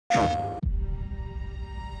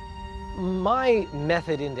My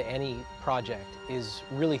method into any project is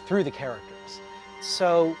really through the characters.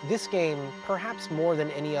 So this game, perhaps more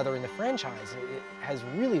than any other in the franchise, it has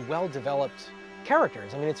really well-developed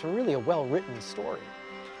characters. I mean, it's really a well-written story.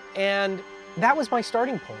 And that was my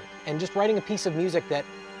starting point. And just writing a piece of music that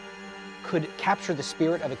could capture the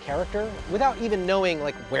spirit of a character without even knowing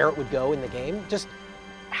like where it would go in the game. Just,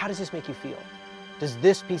 how does this make you feel? Does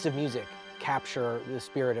this piece of music capture the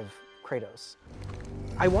spirit of Kratos?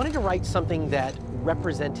 I wanted to write something that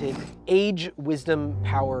represented age, wisdom,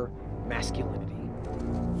 power, masculinity.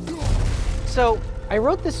 So I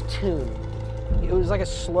wrote this tune. It was like a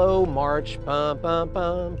slow march, bum, bum,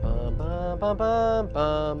 bum, bum, bum, bum, bum,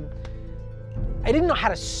 bum. I didn't know how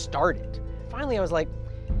to start it. Finally, I was like,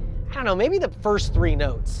 I don't know, maybe the first 3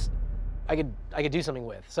 notes I could do something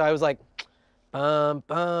with. So I was like, bum,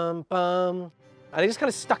 bum, bum. And I just kind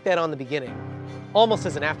of stuck that on the beginning, almost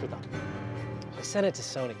as an afterthought. I sent it to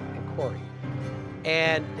Sony and Corey,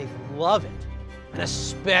 and they love it. And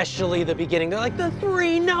especially the beginning. They're like, the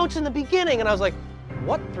 3 notes in the beginning. And I was like,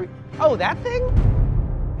 what 3? Oh, that thing?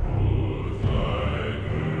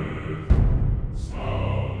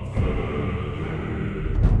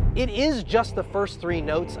 It is just the first 3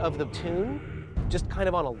 notes of the tune, just kind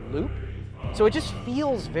of on a loop. So it just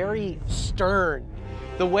feels very stern.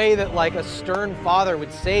 The way that like a stern father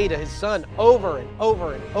would say to his son over and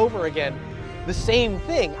over and over again, the same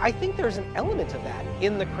thing. I think there's an element of that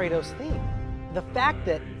in the Kratos theme. The fact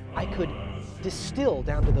that I could distill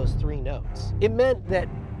down to those 3 notes, it meant that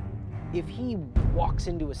if he walks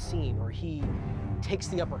into a scene or he takes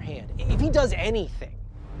the upper hand, if he does anything,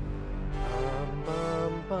 bum,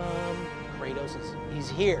 bum, bum, Kratos he's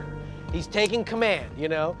here. He's taking command, you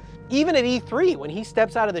know? Even at E3, when he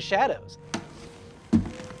steps out of the shadows.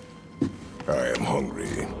 I am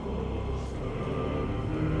hungry.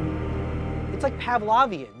 It's like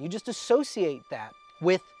Pavlovian. You just associate that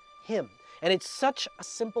with him. And it's such a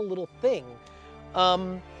simple little thing,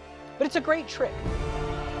 but it's a great trick.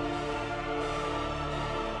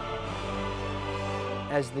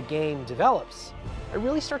 As the game develops, I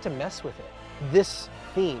really start to mess with it. This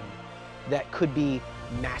theme that could be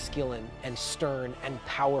masculine and stern and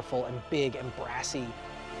powerful and big and brassy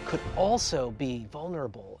could also be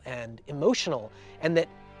vulnerable and emotional, and that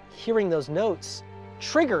hearing those notes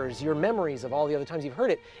triggers your memories of all the other times you've heard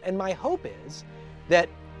it. And my hope is that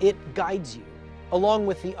it guides you, along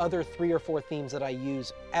with the other 3 or 4 themes that I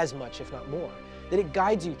use as much, if not more, that it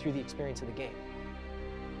guides you through the experience of the game.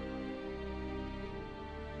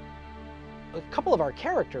 A couple of our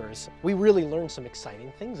characters, we really learn some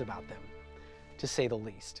exciting things about them, to say the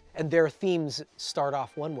least. And their themes start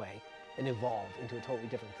off one way and evolve into a totally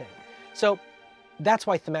different thing. So that's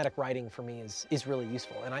why thematic writing for me is really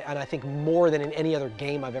useful. And I think more than in any other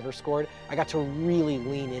game I've ever scored, I got to really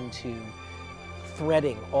lean into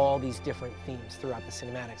threading all these different themes throughout the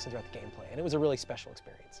cinematics and throughout the gameplay. And it was a really special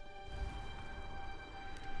experience.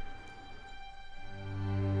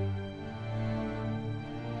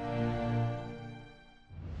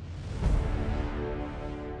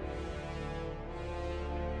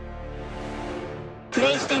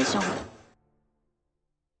 PlayStation